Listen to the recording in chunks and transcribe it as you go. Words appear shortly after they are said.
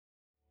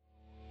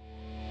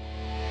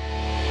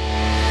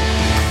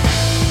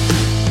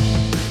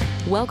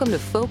Welcome to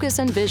Focus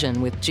and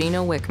Vision with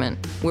Gino Wickman,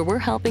 where we're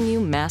helping you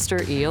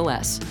master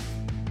EOS.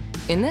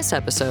 In this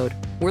episode,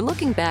 we're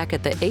looking back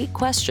at the 8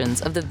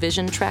 questions of the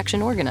Vision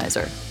Traction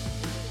Organizer.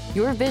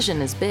 Your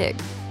vision is big.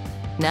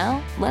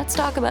 Now, let's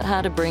talk about how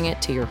to bring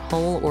it to your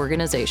whole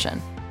organization.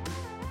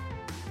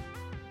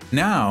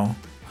 Now,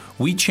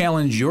 we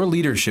challenge your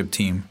leadership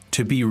team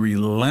to be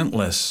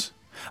relentless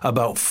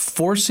about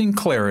forcing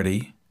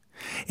clarity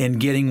and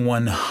getting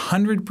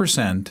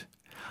 100%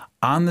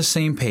 on the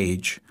same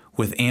page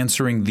with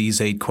answering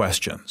these 8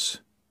 questions.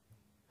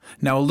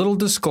 Now, a little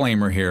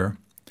disclaimer here,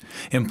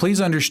 and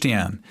please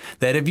understand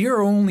that if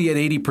you're only at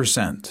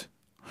 80%,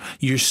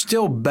 you're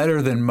still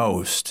better than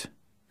most.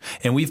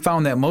 And we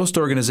found that most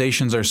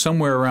organizations are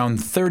somewhere around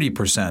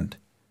 30%,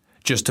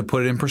 just to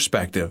put it in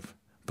perspective.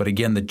 But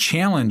again, the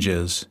challenge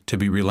is to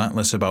be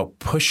relentless about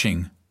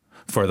pushing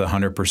for the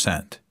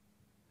 100%.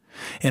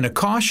 And a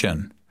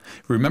caution,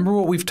 remember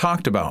what we've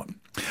talked about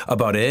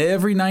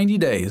every 90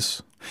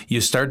 days,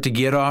 you start to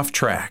get off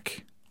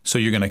track. So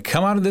you're going to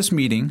come out of this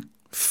meeting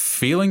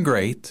feeling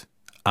great,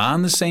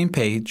 on the same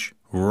page,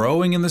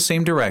 rowing in the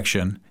same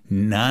direction.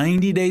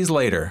 90 days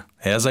later,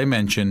 as I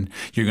mentioned,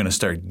 you're going to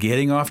start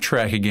getting off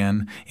track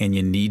again, and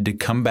you need to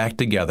come back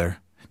together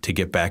to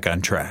get back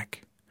on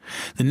track.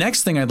 The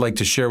next thing I'd like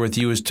to share with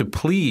you is to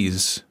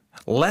please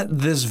let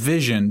this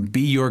vision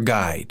be your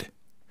guide.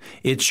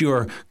 It's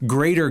your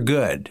greater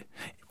good.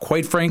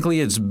 Quite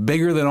frankly, it's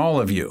bigger than all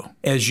of you.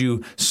 As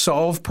you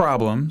solve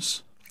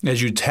problems,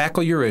 as you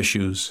tackle your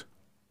issues,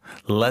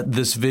 let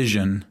this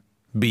vision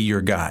be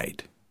your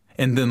guide.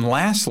 And then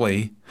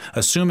lastly,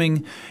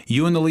 assuming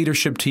you and the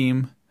leadership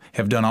team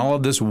have done all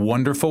of this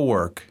wonderful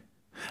work,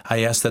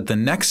 I ask that the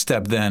next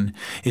step then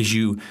is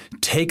you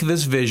take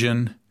this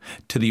vision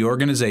to the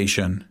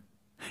organization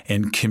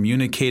and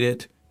communicate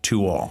it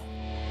to all.